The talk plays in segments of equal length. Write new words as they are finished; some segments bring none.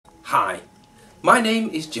Hi, my name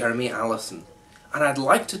is Jeremy Allison and I'd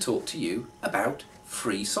like to talk to you about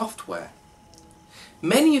free software.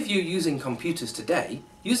 Many of you using computers today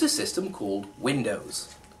use a system called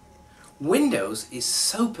Windows. Windows is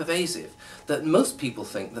so pervasive that most people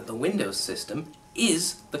think that the Windows system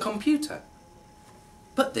is the computer.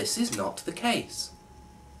 But this is not the case.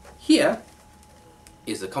 Here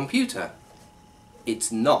is a computer.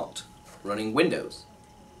 It's not running Windows.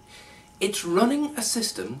 It's running a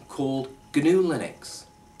system called GNU Linux.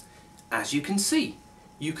 As you can see,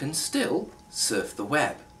 you can still surf the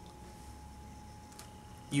web.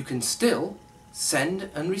 You can still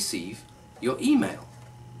send and receive your email.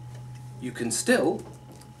 You can still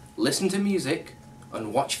listen to music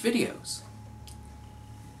and watch videos.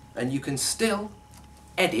 And you can still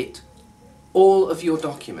edit all of your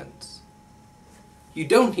documents. You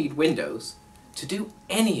don't need Windows to do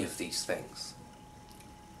any of these things.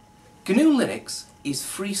 GNU Linux is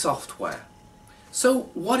free software. So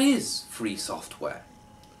what is free software?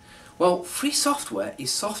 Well, free software is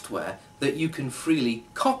software that you can freely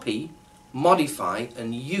copy, modify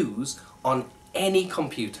and use on any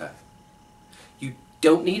computer. You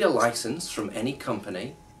don't need a license from any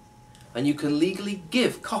company, and you can legally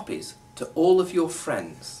give copies to all of your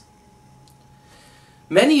friends.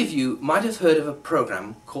 Many of you might have heard of a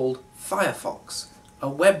program called Firefox, a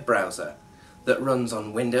web browser that runs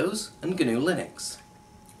on Windows and GNU Linux.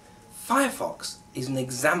 Firefox is an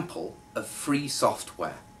example of free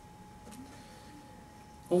software.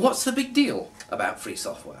 Well, what's the big deal about free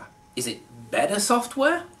software? Is it better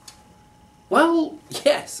software? Well,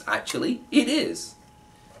 yes, actually, it is.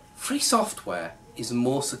 Free software is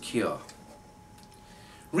more secure.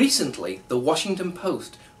 Recently, the Washington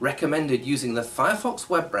Post recommended using the Firefox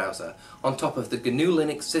web browser on top of the GNU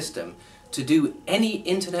Linux system to do any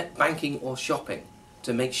internet banking or shopping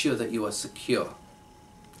to make sure that you are secure.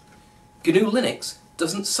 GNU Linux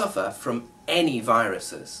doesn't suffer from any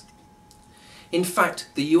viruses. In fact,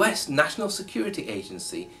 the US National Security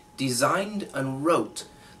Agency designed and wrote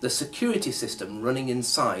the security system running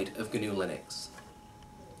inside of GNU Linux.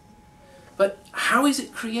 But how is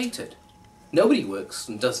it created? Nobody works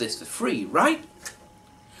and does this for free, right?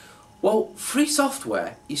 Well, free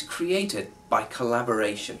software is created by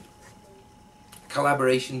collaboration.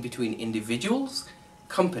 Collaboration between individuals,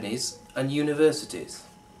 companies and universities.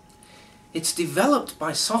 It's developed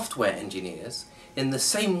by software engineers in the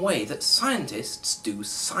same way that scientists do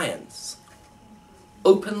science.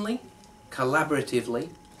 Openly, collaboratively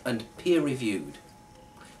and peer-reviewed.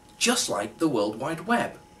 Just like the World Wide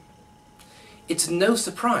Web. It's no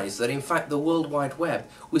surprise that in fact the World Wide Web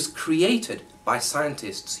was created by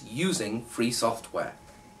scientists using free software.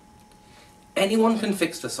 Anyone can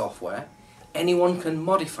fix the software, anyone can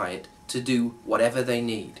modify it to do whatever they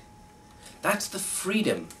need. That's the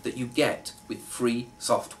freedom that you get with free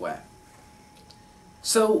software.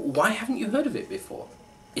 So why haven't you heard of it before?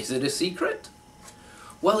 Is it a secret?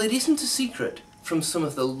 Well, it isn't a secret from some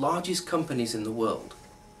of the largest companies in the world.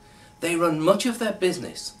 They run much of their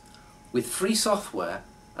business with free software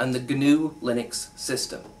and the GNU Linux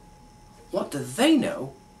system. What do they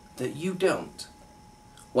know that you don't?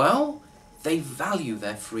 Well, they value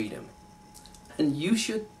their freedom. And you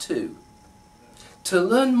should too. To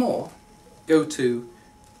learn more, go to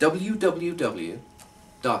www.fsf.org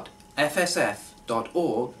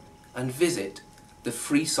and visit the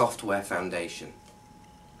Free Software Foundation.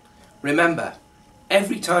 Remember,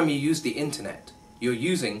 every time you use the internet, you're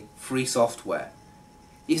using free software.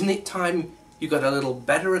 Isn't it time you got a little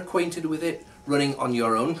better acquainted with it running on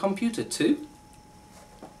your own computer too?